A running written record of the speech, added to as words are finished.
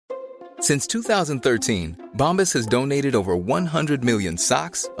Since 2013, Bombas has donated over 100 million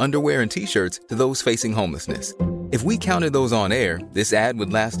socks, underwear, and T-shirts to those facing homelessness. If we counted those on air, this ad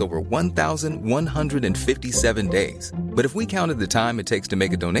would last over 1,157 days. But if we counted the time it takes to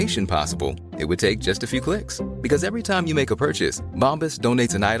make a donation possible, it would take just a few clicks. Because every time you make a purchase, Bombas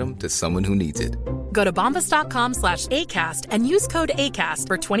donates an item to someone who needs it. Go to bombas.com/ACAST and use code ACAST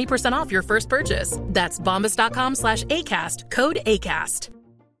for 20% off your first purchase. That's bombas.com/ACAST, code ACAST.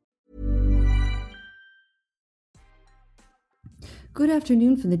 Good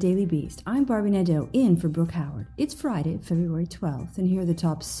afternoon from the Daily Beast. I'm Barbie Nadeau in for Brooke Howard. It's Friday, February 12th, and here are the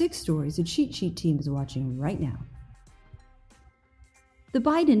top 6 stories the Cheat Sheet team is watching right now. The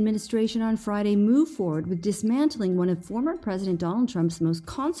Biden administration on Friday moved forward with dismantling one of former President Donald Trump's most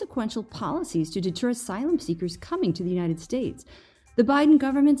consequential policies to deter asylum seekers coming to the United States. The Biden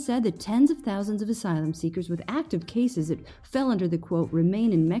government said that tens of thousands of asylum seekers with active cases that fell under the, quote,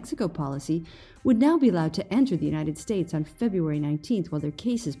 remain in Mexico policy would now be allowed to enter the United States on February 19th while their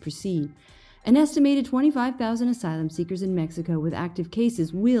cases proceed. An estimated 25,000 asylum seekers in Mexico with active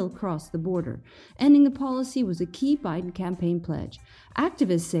cases will cross the border. Ending the policy was a key Biden campaign pledge.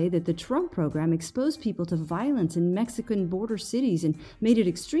 Activists say that the Trump program exposed people to violence in Mexican border cities and made it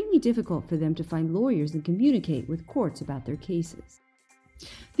extremely difficult for them to find lawyers and communicate with courts about their cases.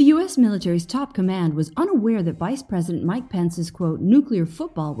 The U.S. military's top command was unaware that Vice President Mike Pence's, quote, nuclear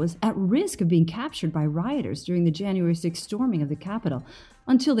football was at risk of being captured by rioters during the January 6th storming of the Capitol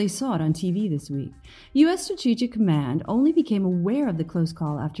until they saw it on TV this week. U.S. Strategic Command only became aware of the close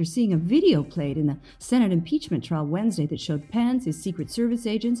call after seeing a video played in the Senate impeachment trial Wednesday that showed Pence, his Secret Service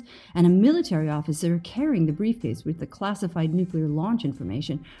agents, and a military officer carrying the briefcase with the classified nuclear launch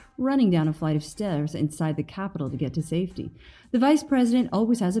information running down a flight of stairs inside the Capitol to get to safety. The vice president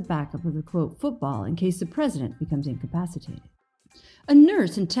always has a backup of the, quote, football in case the president becomes incapacitated. A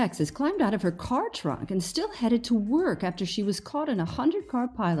nurse in Texas climbed out of her car trunk and still headed to work after she was caught in a 100-car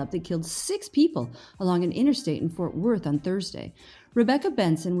pileup that killed 6 people along an interstate in Fort Worth on Thursday. Rebecca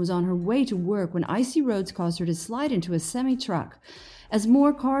Benson was on her way to work when icy roads caused her to slide into a semi-truck. As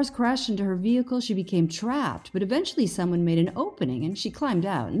more cars crashed into her vehicle, she became trapped, but eventually someone made an opening and she climbed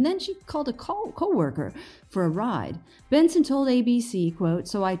out, and then she called a co-worker for a ride. Benson told ABC, quote,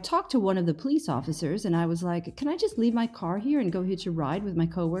 so I talked to one of the police officers and I was like, can I just leave my car here and go hitch a ride with my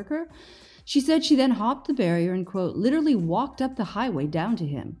co-worker? She said she then hopped the barrier and, quote, literally walked up the highway down to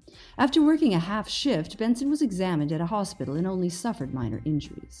him. After working a half shift, Benson was examined at a hospital and only suffered minor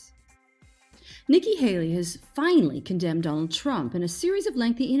injuries. Nikki Haley has finally condemned Donald Trump in a series of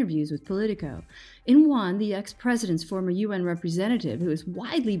lengthy interviews with Politico. In one, the ex-president's former UN representative, who is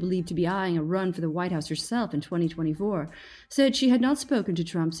widely believed to be eyeing a run for the White House herself in 2024, said she had not spoken to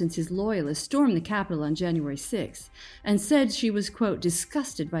Trump since his loyalists stormed the Capitol on January 6th, and said she was, quote,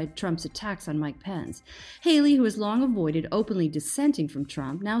 disgusted by Trump's attacks on Mike Pence. Haley, who has long avoided openly dissenting from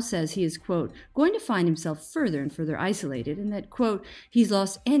Trump, now says he is, quote, going to find himself further and further isolated, and that, quote, he's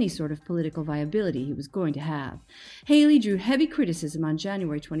lost any sort of political viability he was going to have. Haley drew heavy criticism on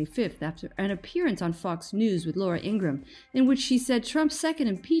January 25th after an appearance on Fox News with Laura Ingraham, in which she said Trump's second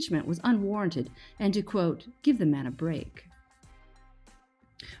impeachment was unwarranted and to, quote, give the man a break.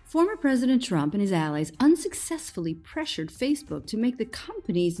 Former President Trump and his allies unsuccessfully pressured Facebook to make the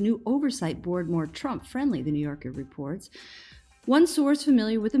company's new oversight board more Trump-friendly, the New Yorker reports. One source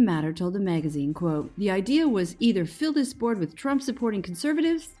familiar with the matter told the magazine, quote, the idea was either fill this board with Trump-supporting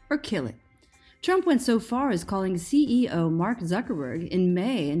conservatives or kill it. Trump went so far as calling CEO Mark Zuckerberg in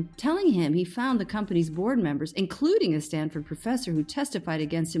May and telling him he found the company's board members, including a Stanford professor who testified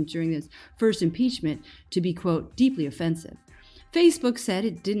against him during his first impeachment, to be, quote, deeply offensive. Facebook said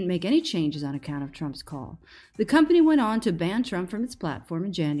it didn't make any changes on account of Trump's call. The company went on to ban Trump from its platform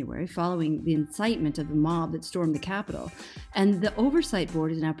in January, following the incitement of the mob that stormed the Capitol, and the oversight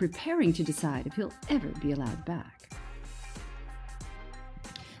board is now preparing to decide if he'll ever be allowed back.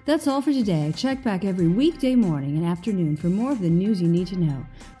 That's all for today. Check back every weekday morning and afternoon for more of the news you need to know.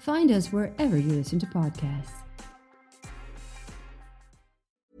 Find us wherever you listen to podcasts.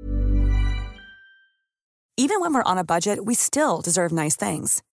 Even when we're on a budget, we still deserve nice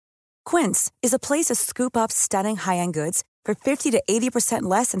things. Quince is a place to scoop up stunning high-end goods for 50 to 80%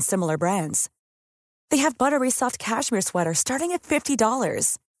 less than similar brands. They have buttery soft cashmere sweaters starting at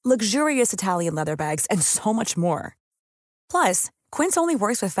 $50, luxurious Italian leather bags, and so much more. Plus, Quince only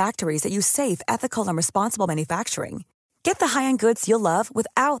works with factories that use safe, ethical, and responsible manufacturing. Get the high-end goods you'll love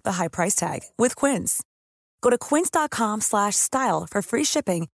without the high price tag with Quince. Go to quince.com/style for free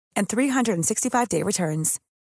shipping and 365-day returns.